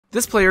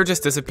This player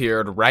just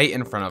disappeared right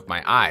in front of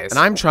my eyes, and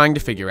I'm trying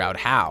to figure out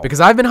how, because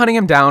I've been hunting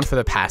him down for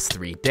the past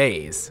 3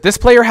 days. This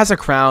player has a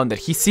crown that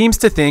he seems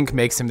to think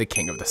makes him the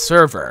king of the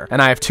server,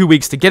 and I have 2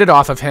 weeks to get it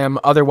off of him,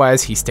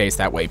 otherwise he stays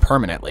that way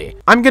permanently.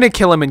 I'm gonna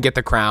kill him and get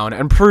the crown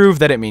and prove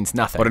that it means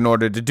nothing, but in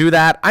order to do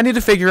that, I need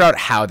to figure out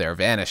how they're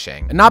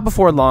vanishing, and not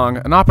before long,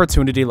 an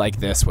opportunity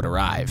like this would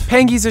arrive.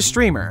 Pangy's a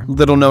streamer.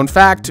 Little known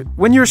fact,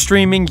 when you're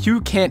streaming,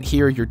 you can't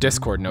hear your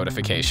Discord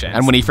notifications,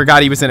 and when he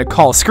forgot he was in a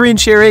call screen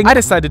sharing, I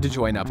decided to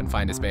join up and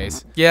find his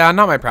base. Yeah,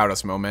 not my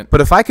proudest moment,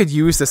 but if I could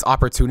use this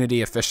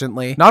opportunity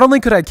efficiently, not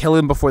only could I kill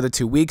him before the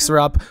 2 weeks are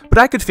up, but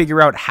I could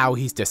figure out how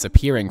he's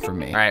disappearing from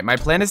me. All right, my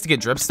plan is to get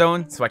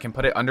dripstone so I can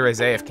put it under his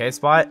AFK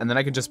spot, and then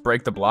I can just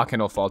break the block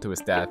and he'll fall to his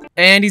death.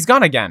 And he's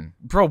gone again.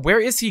 Bro, where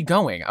is he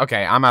going?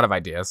 Okay, I'm out of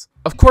ideas.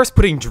 Of course,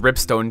 putting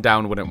dripstone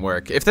down wouldn't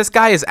work. If this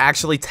guy is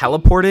actually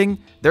teleporting,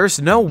 there's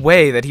no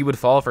way that he would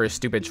fall for a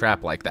stupid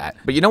trap like that.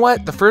 But you know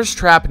what? The first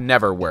trap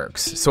never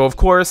works. So of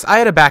course, I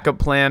had a backup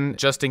plan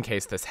just in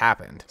case this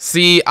happened.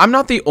 See, I'm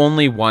not the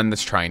only one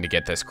that's trying to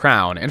get this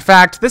crown. In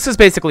fact, this is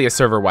basically a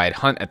server-wide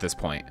hunt at this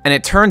point. And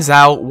it turns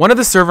out one of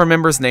the server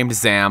members named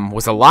Zam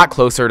was a lot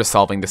closer to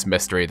solving this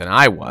mystery than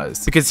I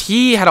was, because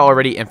he had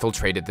already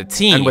infiltrated the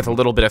team, and with a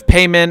little bit of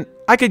payment,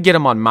 I could get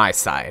him on my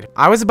side.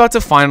 I was about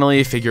to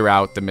finally figure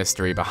out the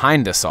mystery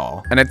behind us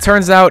all, and it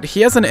turns out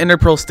he has an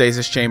interpearl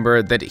stasis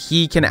chamber that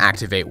he can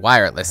activate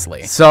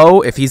wirelessly.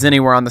 So if he's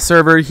anywhere on the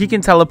server, he can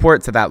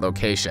teleport to that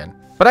location.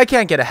 But I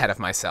can't get ahead of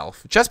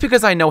myself. Just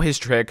because I know his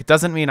trick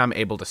doesn't mean I'm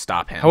able to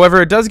stop him.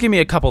 However, it does give me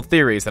a couple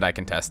theories that I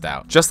can test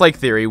out. Just like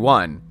theory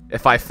 1,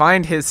 if I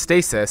find his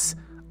stasis,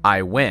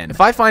 I win.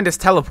 If I find his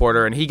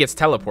teleporter and he gets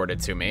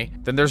teleported to me,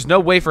 then there's no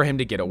way for him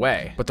to get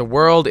away. But the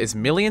world is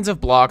millions of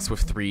blocks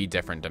with 3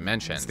 different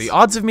dimensions. The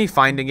odds of me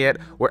finding it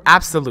were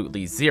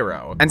absolutely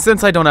 0. And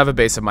since I don't have a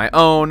base of my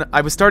own,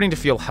 I was starting to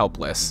feel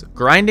helpless,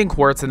 grinding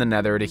quartz in the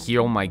nether to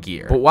heal my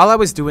gear. But while I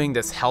was doing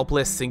this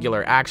helpless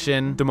singular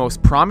action, the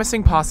most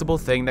promising possible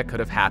thing that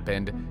could have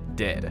happened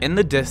did. In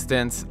the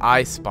distance,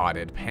 I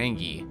spotted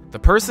Pangy, the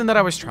person that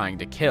I was trying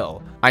to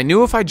kill. I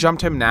knew if I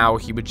jumped him now,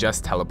 he would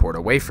just teleport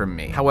away from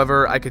me.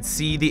 However, I could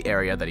see the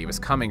area that he was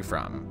coming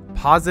from.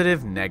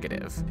 Positive,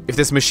 negative. If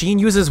this machine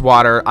uses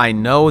water, I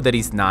know that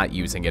he's not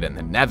using it in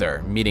the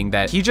nether, meaning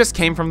that he just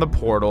came from the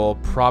portal,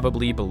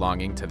 probably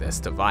belonging to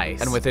this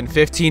device. And within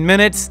 15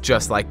 minutes,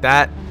 just like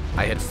that,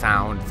 I had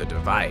found the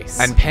device.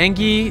 And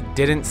Pangy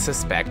didn't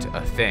suspect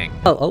a thing.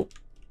 Oh.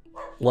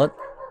 What?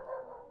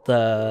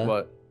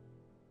 What?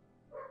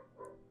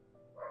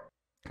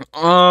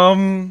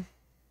 I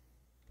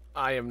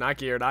am not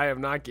geared. I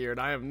am not geared.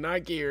 I am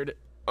not geared.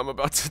 I'm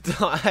about to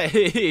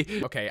die.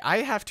 Okay, I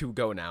have to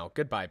go now.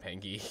 Goodbye,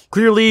 Pangy.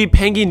 Clearly,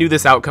 Pangy knew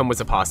this outcome was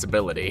a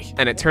possibility.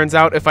 And it turns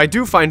out if I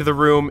do find the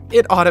room,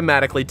 it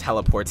automatically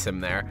teleports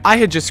him there. I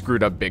had just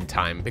screwed up big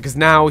time, because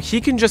now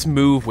he can just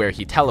move where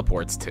he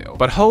teleports to.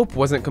 But hope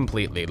wasn't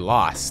completely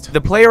lost.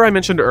 The player I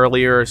mentioned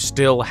earlier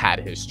still had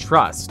his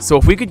trust. So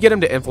if we could get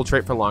him to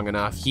infiltrate for long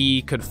enough,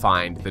 he could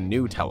find the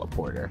new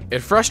teleporter. It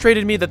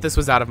frustrated me that this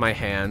was out of my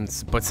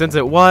hands, but since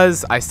it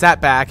was, I sat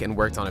back and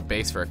worked on a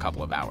base for a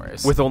couple of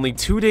hours. With only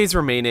 2 days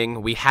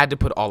remaining, we had to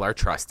put all our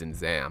trust in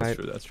Zam. Right.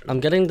 That's true. I'm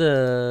getting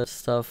the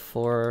stuff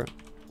for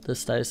the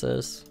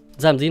stasis.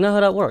 Zam, do you know how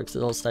that works,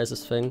 the whole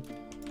stasis thing?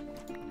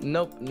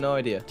 Nope, no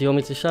idea. Do you want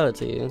me to show it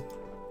to you?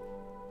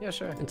 Yeah,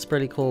 sure. It's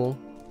pretty cool.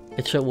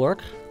 It should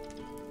work.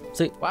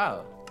 See?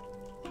 Wow.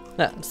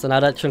 Yeah, so now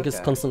that chunk is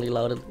constantly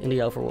loaded in the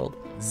overworld.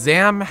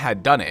 Zam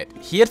had done it.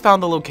 He had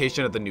found the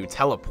location of the new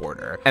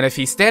teleporter, and if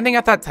he's standing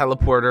at that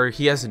teleporter,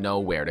 he has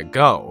nowhere to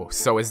go.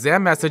 So as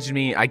Zam messaged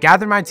me, I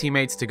gathered my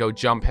teammates to go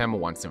jump him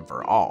once and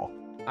for all.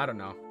 I don't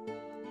know.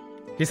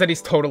 He said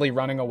he's totally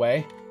running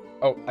away.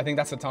 Oh, I think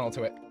that's the tunnel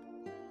to it.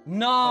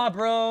 Nah,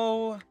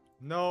 bro.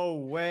 No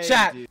way.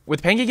 Chat. Dude.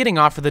 With Pangy getting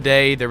off for the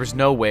day, there was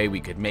no way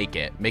we could make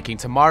it, making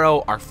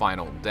tomorrow our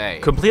final day.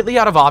 Completely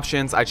out of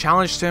options, I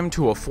challenged him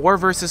to a 4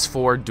 versus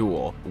 4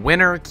 duel.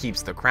 Winner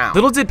keeps the crown.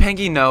 Little did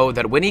Pangy know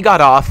that when he got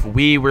off,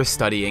 we were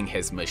studying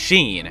his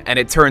machine. And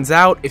it turns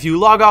out, if you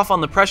log off on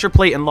the pressure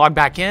plate and log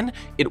back in,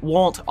 it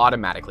won't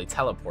automatically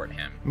teleport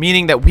him.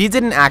 Meaning that we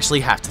didn't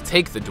actually have to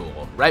take the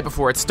duel. Right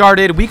before it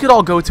started, we could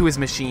all go to his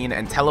machine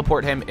and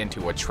teleport him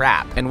into a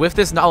trap. And with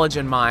this knowledge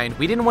in mind,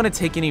 we didn't want to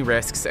take any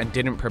risks and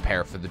didn't prepare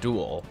for the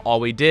duel.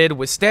 All we did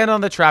was stand on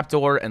the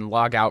trapdoor and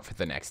log out for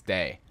the next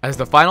day. As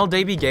the final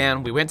day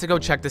began, we went to go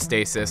check the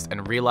stasis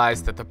and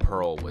realized that the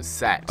pearl was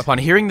set. Upon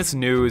hearing this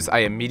news, I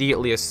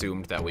immediately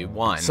assumed that we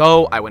won.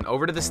 So I went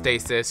over to the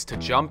stasis to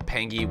jump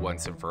Pangy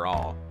once and for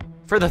all.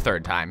 For the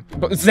 3rd time.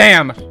 But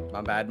Zam!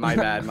 My bad, my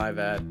bad, my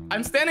bad.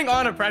 I'm standing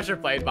on a pressure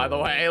plate, by the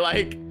way,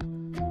 like...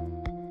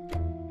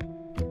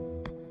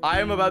 I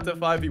am about to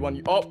 5v1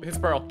 you. Oh, his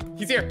pearl.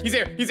 He's here, he's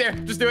here, he's here.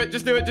 Just do it,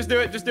 just do it, just do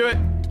it, just do it.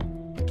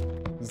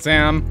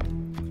 Zam.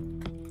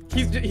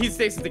 He's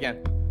stasis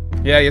again.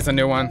 Yeah, he has a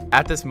new one.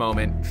 At this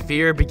moment,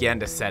 fear began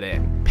to set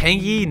in.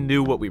 Pangy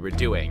knew what we were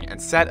doing and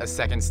set a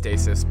second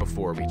stasis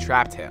before we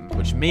trapped him,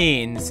 which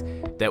means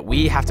that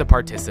we have to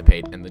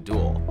participate in the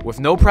duel. With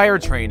no prior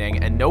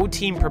training and no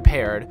team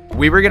prepared,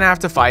 we were gonna have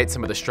to fight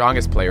some of the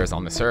strongest players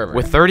on the server.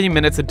 With 30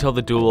 minutes until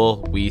the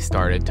duel, we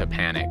started to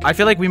panic. I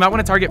feel like we might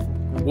want to target,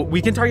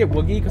 we can target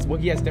Woogie because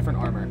Woogie has different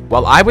armor.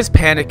 While I was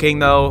panicking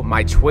though,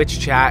 my Twitch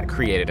chat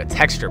created a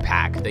texture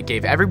pack that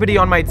gave everybody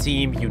on my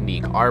team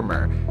unique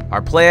armor.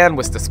 Our plan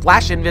was to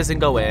splash invis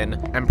and go in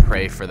and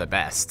pray for the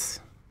best.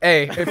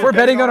 Hey, if we're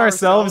betting on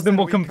ourselves, then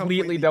we'll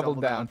completely double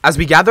down. As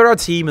we gathered our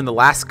team in the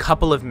last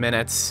couple of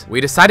minutes, we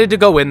decided to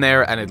go in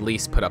there and at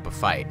least put up a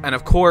fight. And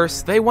of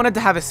course, they wanted to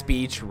have a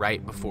speech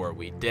right before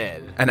we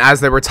did. And as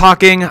they were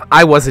talking,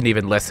 I wasn't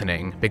even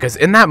listening, because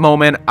in that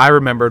moment, I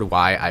remembered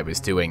why I was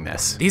doing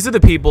this. These are the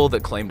people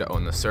that claim to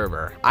own the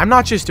server. I'm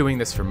not just doing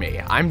this for me,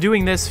 I'm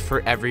doing this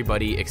for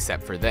everybody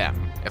except for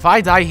them. If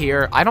I die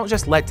here, I don't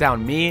just let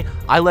down me,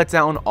 I let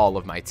down all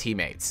of my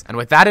teammates. And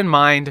with that in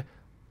mind,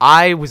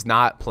 I was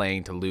not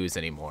playing to lose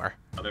anymore.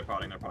 Oh, they're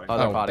potting.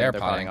 Oh, They're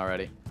potting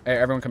already. Hey,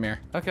 everyone come here.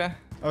 Okay.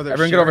 Oh,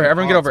 Everyone get over,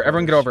 everyone get over,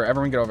 everyone get over,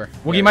 everyone get over.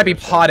 Well, you might be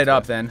potted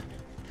up then.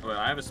 Wait,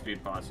 I have a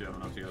speed pot too. I don't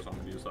know if you guys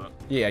want me to use that.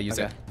 Yeah, use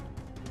it.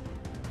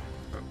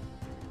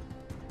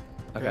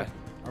 Okay.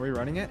 Are we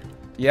running it?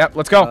 Yep,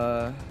 let's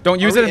go.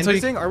 Don't use it until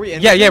you... Are we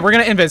invising? Yeah, we're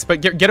gonna invis,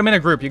 but get them in a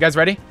group. You guys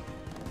ready?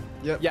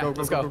 Yep, Yeah, go.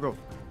 let's go.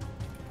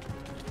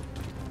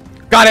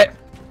 Got it!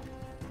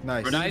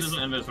 Nice. Nice.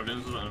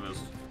 Invis.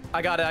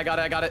 I got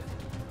it.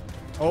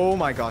 Oh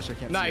my gosh, I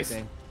can't Nice. see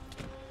anything.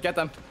 Get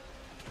them.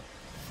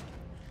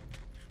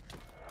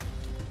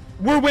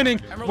 We're winning.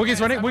 Woogie's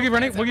running, Woogie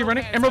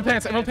running. Emerald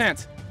pants.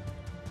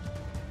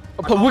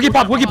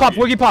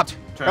 Woogie popped.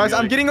 Guys,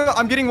 I'm getting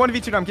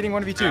 1v2. I'm getting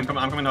 1v2. Yeah,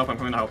 I'm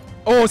coming to help.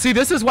 Oh, see,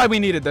 this is why we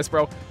needed this,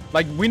 bro.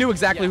 Like, we knew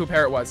exactly who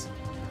Parrot was.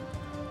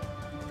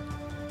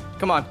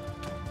 Come on.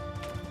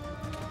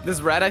 This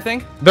is red, I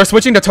think. They're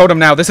switching to Totem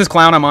now. This is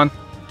Clown I'm on.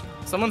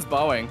 Someone's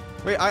bowing.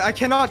 Wait, I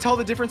cannot tell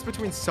the difference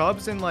between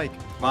subs and like...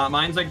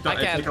 Mine's like, it's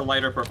like a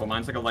lighter purple.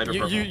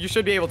 You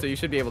should be able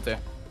to.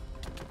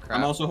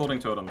 I'm also holding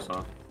Totem,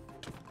 so.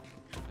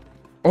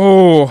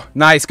 Oh,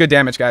 nice. Good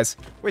damage, guys.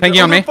 Wait,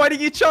 Pangy on me. they're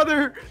fighting each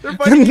other. They're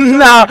fighting each other.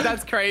 Nah.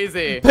 That's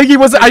crazy. Pangy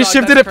was... I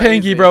shifted at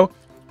Pangy, bro.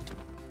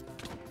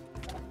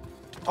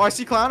 Oh, I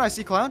see Clown.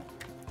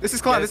 This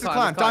is Clown.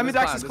 Diamond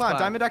X is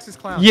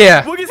Clown.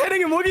 Yeah. Woogie's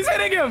hitting him.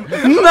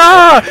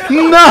 Nah.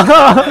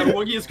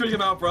 Woogie is screwing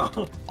him out, bro.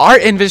 Our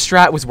invis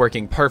strat was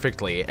working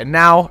perfectly, and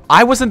now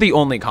I wasn't the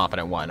only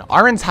confident one.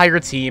 Our entire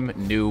team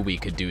knew we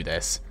could do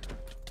this.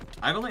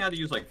 I've only had to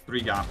use like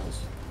 3 gapples.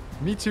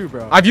 Me too,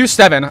 bro. I've used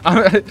 7.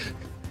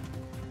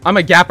 I'm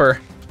a gapper.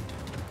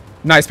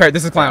 Nice, Parrot.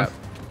 This is Clown.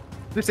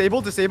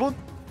 Disabled.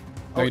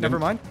 Oh, you never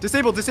didn't. mind.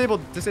 Disabled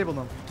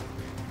them.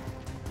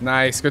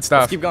 Nice. Good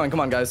stuff. Let's keep going.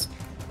 Come on, guys.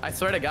 I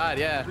swear to God,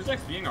 yeah. Who's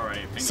XPing already?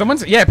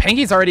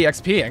 Pangy's already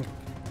XPing.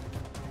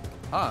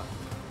 Huh.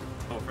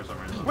 Oh, for some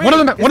reason. Wait, one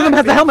of them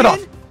has the helmet off.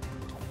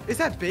 Is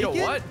that Bacon?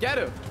 Yo, what? Get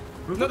him.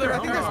 No, I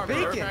think that's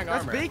Bacon.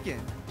 That's Bacon.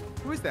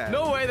 Who is that?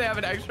 No way they have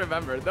an extra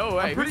member. No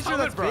way. I'm pretty sure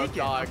that's Bacon.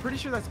 Dog? I'm pretty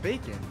sure that's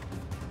Bacon.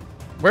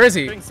 Where is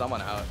he? Bring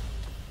someone out.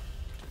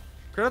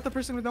 Credit out the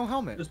person with no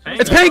helmet. It's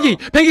Pangy.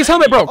 Pangy's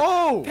helmet broke.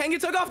 Oh! Pangy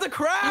took off the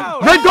crown.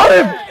 I got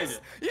him.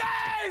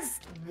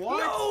 Yes! What?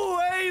 No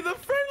way! The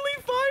friendly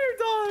fire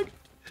dog!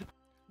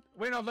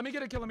 Wait, no, let me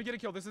get a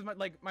kill. This is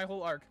my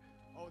whole arc.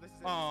 Oh, this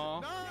is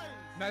Aww. Nice.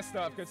 Nice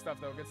stuff. Good stuff,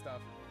 though. Good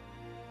stuff.